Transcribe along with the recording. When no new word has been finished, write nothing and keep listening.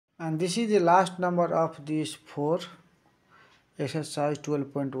And this is the last number of these 4 exercise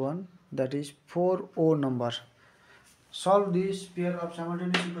 12.1, that is 4o number. Solve this pair of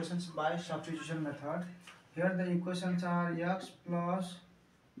simultaneous equations by substitution method. Here the equations are x plus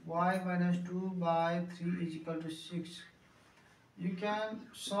y minus 2 by 3 is equal to 6. You can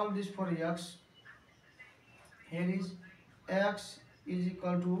solve this for x. Here is x is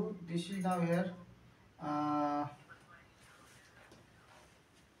equal to, this is now here uh,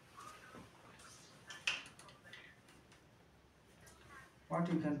 what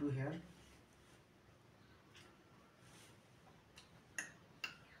you can do here,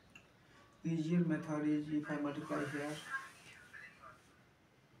 easier method is if I multiply here.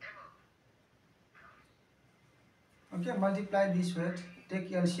 Okay, multiply this way, take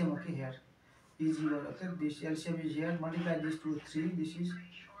LCM. Okay, here easy one. Okay, this LCM is here, multiply this to 3, this is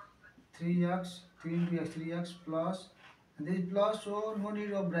 3x, 3 into x, 3x plus, and this is plus, so no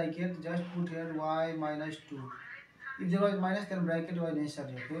need of bracket, just put here y minus 2. If there was minus, then bracket was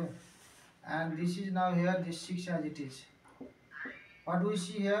necessary. Okay, and this is now here this 6 as it is. What do we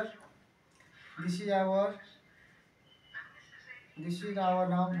see here? This is our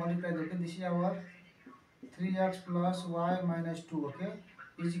now multiplied. Okay, this is our 3x plus y minus 2. Okay,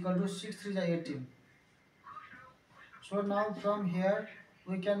 is equal to 6 3 is 18. So now from here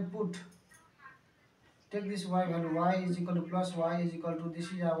we can put, take this y value, y is equal to plus y is equal to,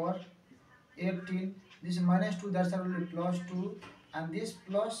 this is our 18, this is minus 2, that's will be plus 2, and this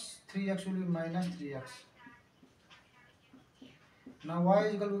plus 3x will be minus 3x. Now y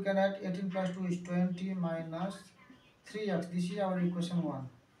is equal to, we can add 18 plus 2 is 20 minus 3x. This is our equation 1.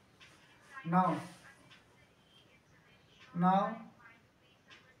 Now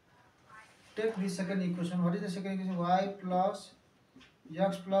take this second equation. What is the second equation? Y plus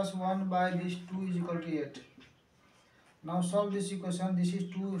x plus 1 by this 2 is equal to 8. Now solve this equation. This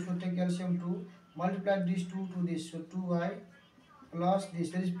is 2, so take LCM 2. Multiply this 2 to this, so 2y plus this.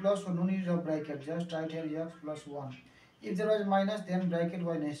 There is plus, so no need of bracket. Just write here x plus 1. If there was minus, then bracket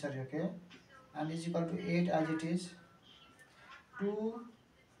was necessary. Okay, and is equal to 8 as it is.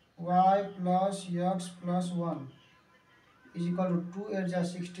 2y plus x plus 1 is equal to 2 8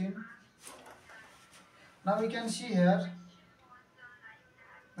 is 16. Now we can see here.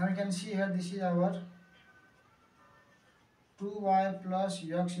 This is our 2y plus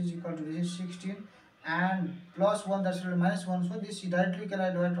x is equal to, this is 16, and plus 1, that's minus 1, so this directly can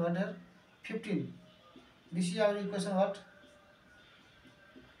add what here 15. This is our equation what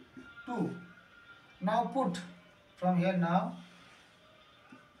 2. Now put from here, now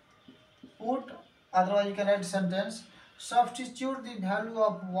put, otherwise you can write sentence, substitute the value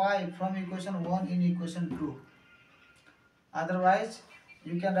of y from equation 1 in equation 2. Otherwise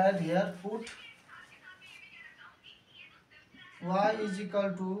you can write here, put y is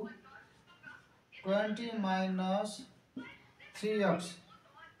equal to 20 minus 3x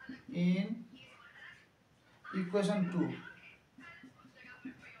in equation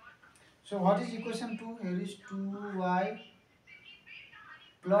 2. So what is equation 2? Here is 2y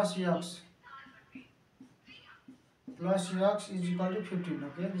plus x is equal to 15.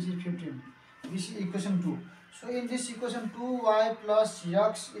 Okay, this is 15. This is equation 2. So in this equation 2y plus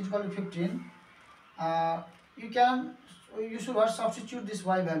x is equal to 15, you should substitute this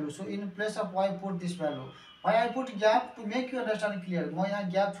y value. So in place of y, put this value. Why I put gap? To make you understand clear. म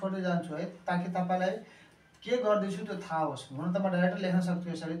यहाँ gap छोड्दै जान्छु है, ताकि तपाईलाई के गर्दैछु त्यो थाहा होस्. हुन त म डाइरेक्ट लेख्न सक्छु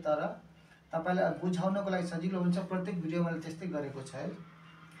यसरी, तर तपाईलाई बुझाउनको लागि सजिलो हुन्छ. प्रत्येक भिडियो मैले त्यस्तै गरेको छ है.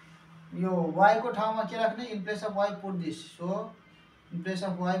 यो y को ठाउँमा के राख्ने? In place of y, put this. So in place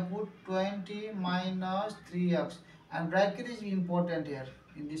of y, put 20 minus 3x, and bracket is important here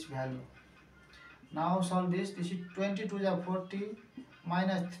in this value. Now solve this. This is 20 to the 40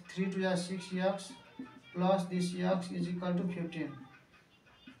 minus 3 to the 6x plus this x is equal to 15.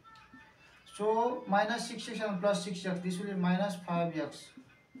 So minus 6x and plus 6x, this will be minus 5x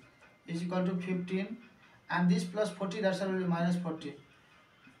is equal to 15, and this plus 40, that's will be minus 40.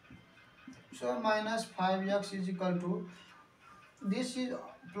 So minus 5x is equal to, this is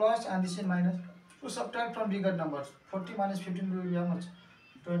plus and this is minus. So subtract from bigger numbers. 40 minus 15 will be how much?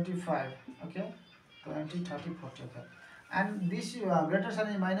 25. Okay, 20, 30, 40. Okay, and this greater sign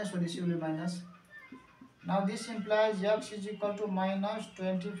is minus, so this will be minus. Now this implies x is equal to minus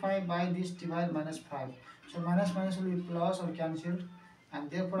 25 by this divide minus 5. So minus minus will be plus or cancelled, and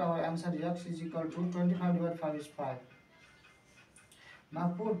therefore our answer x is equal to 25 divided 5 is 5.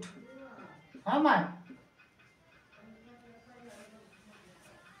 Now put, how much?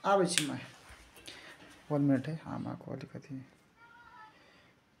 आवेछिमा 1 minute है. आमाको अलिकति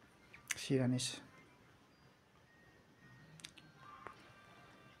सिरानिस.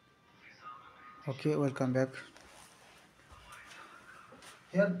 Okay, welcome back.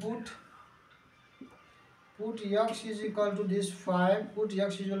 Here put x is equal to this 5. Put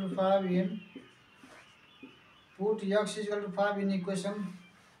x is equal to 5 in. Put x is equal to 5 in equation.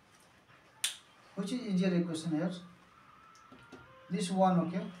 Which is easier equation here? This one,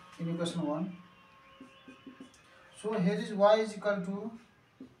 okay, in equation 1. So here is y is equal to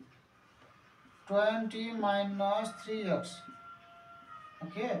 20 minus 3x.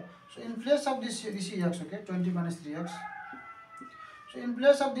 Okay, so in place of this is x, okay, 20 minus 3x. So in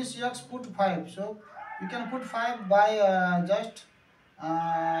place of this x, put 5. So you can put 5 by just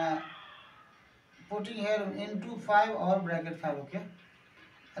putting here into 5 or bracket 5, okay.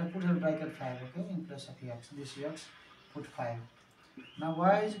 I'll put here bracket 5, okay, in place of x. This x, put 5. Now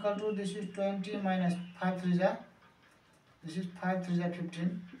y is equal to, this is 20 minus 5 3 ja. This is 5 3 ja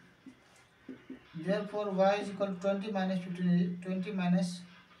 15. Therefore y is equal to 20 minus 15 is 20 minus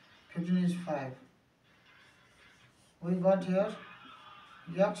 15 is 5. We got here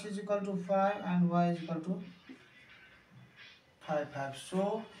x is equal to 5 and y is equal to 5.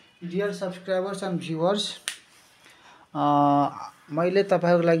 So dear subscribers and viewers, मैले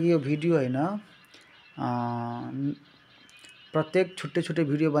तपाईहरुको लागि यो video हैन प्रत्येक छुट्टै छुट्टै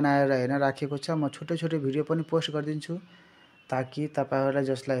video बनाएर हैन राखेको छ। म छुट्टै छुट्टै भिडियो पनि पोस्ट गर्दिन्छु ताकि तपाईहरुलाई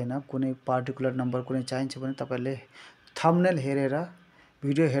जसलाई हैन कुनै पार्टिकुलर नम्बर कुनै चाहिन्छ भने तपाईले थम्बनेल हेरेर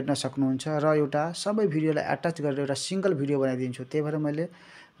भिडियो हेर्न सक्नुहुन्छ र एउटा सबै भिडियोलाई अट्याच गरेर एउटा सिंगल भिडियो बनाइदिन्छु। त्यही भएर मैले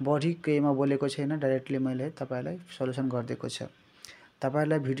बढी केहीमा बोलेको छैन, डाइरेक्टली मैले तपाईलाई सल्युसन गर्दिएको छ।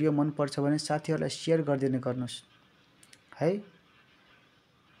 तपाईहरुलाई भिडियो मन पर्छ भने साथीहरुलाई शेयर गर्दिने गर्नुस् है,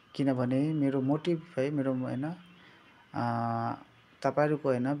 किनभने मेरो मोटिभ है, मेरो हैन तपाईहरुको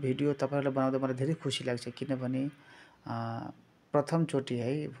हैन भिडियो तपाईहरुलाई बनाउँदा मलाई धेरै खुसी लाग्छ। किनभने प्रथम चोटी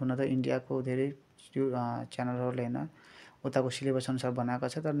है हुन त इन्डियाको धेरै च्यानलहरुले हैन उताको सिलेबस अनुसार बनाएको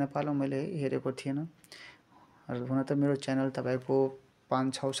छ, तर नेपालमा मैले हेरेको थिएन। हुन त मेरो च्यानल तपाईको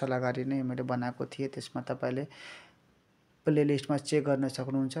 5-6 साल अगाडि नै मैले बनाएको थिए। त्यसमा तपाईले प्लेलिस्टमा चेक गर्न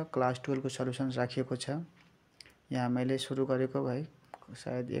सक्नुहुन्छ। क्लास 12 को सल्युसन राखिएको छ। यहाँ मैले सुरु गरेको भाइ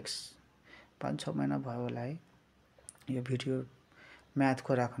सायद 5-6 महिना भयो होला है यो भिडियो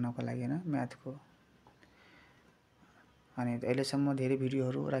म्याथको राख्नको लागि हैन, म्याथको। अनि अहिलेसम्म धेरै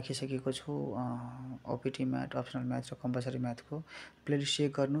भिडियोहरु राखिसकेको छु ओपीटी म्याथ, अप्सनल म्याथ र कम्पलसरी म्याथको। प्लेलिस्ट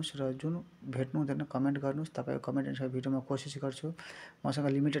चेक गर्नुस् र जुन भेट्नु हुँदैन कमेन्ट गर्नुस्। तपाईको कमेन्ट अनुसार भिडियोमा कोसिस गर्छु। मसँग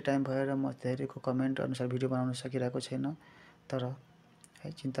लिमिटेड टाइम भएर म धेरैको कमेन्ट अनुसार भिडियो बनाउन सकिरहेको छैन, तर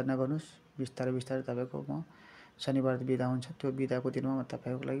है चिन्ता नगर्नुस्। बिस्तारै बिस्तारै तपाईको म शनिबार बिदा हुन्छ, त्यो बिदाको दिनमा म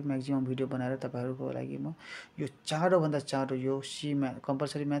तपाईहरुको लागि म्याक्सिमम भिडियो बनाएर तपाईहरुको लागि म यो चाँडो भन्दा चाँडो यो सी म्याथ,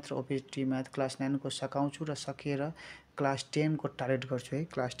 कम्पलसरी म्याथ र ओपीटी म्याथ क्लास 9 को सकाउँछु र सकेर क्लास 10 को टार्गेट गर्छु है।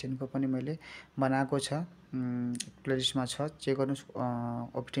 क्लास 10 को पनि मैले बनाएको छ, प्लेलिस्टमा छ, चेक गर्नुस्।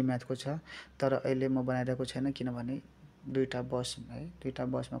 ओपीटी म्याथ को छ, तर अहिले म बनाइरहेको छैन किनभने दुईटा बस है, दुईटा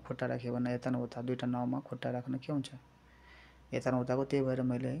बसमा खुट्टा राख्यो भने यता न उता, दुईटा नाउमा खुट्टा राख्न के हुन्छ, यता न उताको। त्यही भएर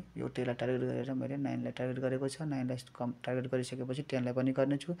मैले यो 10 लाई टार्गेट गरेर मैले 9 लाई टार्गेट गरेको छ। 9 लाई टार्गेट गरिसकेपछि 10 लाई पनि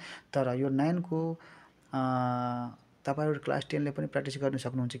गर्ने छु। तर यो 9 को तपाईहरु क्लास 10 ले पनि प्र्याक्टिस गर्न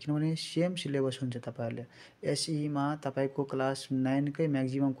सक्नुहुन्छ, किनभने सेम सिलेबस हुन्छ। तपाईहरुले एसई मा तपाईको क्लास 9 कै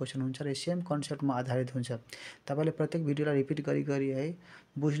म्याक्सिमम क्वेशन हुन्छ र सेम कन्सेप्टमा आधारित हुन्छ। तपाईले प्रत्येक भिडियोलाई रिपिट गरी गरी है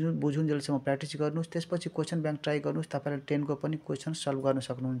बुझुन्जेलसम्म प्र्याक्टिस गर्नुस्। त्यसपछि क्वेशन ब्याङ्क ट्राई गर्नुस्। तपाईले 10 को पनि क्वेशन सल्भ गर्न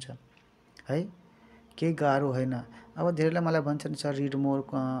सक्नुहुन्छ है, केही गाह्रो हैन। अब धेरैले मलाई भन्छन् सर रिड मोर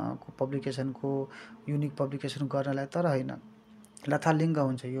को पब्लिकेसनको युनिक पब्लिकेसन गर्नलाई, तर हैन, लथालिङ्ग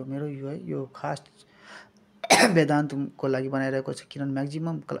हुन्छ। यो मेरो यो है, यो खास वेदान्त को लागि बनाइरहेको छ। किनभने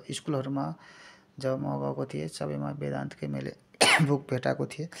म्याक्सिमम स्कुलहरुमा जब म गएको थिए सबैमा वेदान्तकै मैले बुक भेटाएको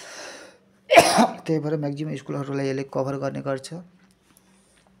थिए। त्यही भएर म्याक्सिमम स्कुलहरुलाई यसले कभर गर्ने गर्छ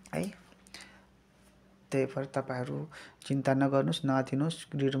है। त्यही भएर तपाईहरु चिन्ता नगर्नुस्, नआतिनुस्।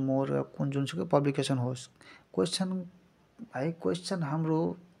 रिड मोर कुन जुनसुकै पब्लिकेसन होस्, क्वेशन है, क्वेशन हाम्रो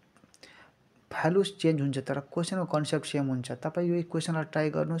भ्यालुस चेन्ज हुन्छ तर क्वेशनको कन्सेप्ट सेम हुन्छ। तपाई यो क्वेशनलाई ट्राई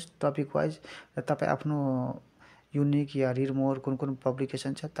गर्नुस् टपिक वाइज, र तपाई आफ्नो युनिक या रिड मोर कुन कुन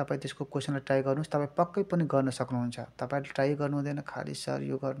पब्लिकेसन छ तपाई त्यसको क्वेशनलाई ट्राई गर्नुस्। तपाई पक्कै पनि गर्न सक्नुहुन्छ। तपाईले ट्राई गर्नु हुँदैन खाली सर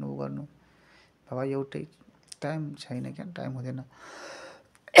यो गर्नु उ गर्नु, बाबा एउटै टाइम छैन क्या, टाइम हुँदैन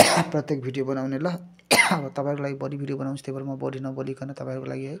प्रत्येक भिडियो बनाउने। ल अब तपाईहरुको लागि बढी भिडियो बनाउँछु, त्यही भएर म बढी नबोलिकन तपाईहरुको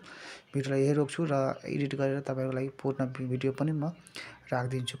लागि है भिडियोलाई यही रोक्छु र एडिट गरेर तपाईहरुको लागि पूर्ण भिडियो पनि म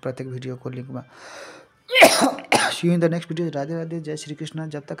राख्दिन्छु प्रत्येक भिडियोको लिंकमा। सी you in the next video. Radhe Radhe, जय श्री कृष्ण।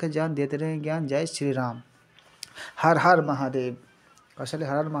 जब तक है जान देते रहे ज्ञान। जय श्री राम, हर हर महादेव। कसैले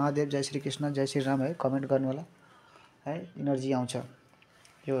हर हर महादेव, जय श्री कृष्ण, जय श्री राम है कमेन्ट गर्नु होला है, इनर्जी आउँछ।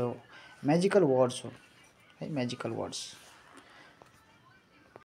 यो म्याजिकल वर्ड्स हो है, म्याजिकल वर्ड्स।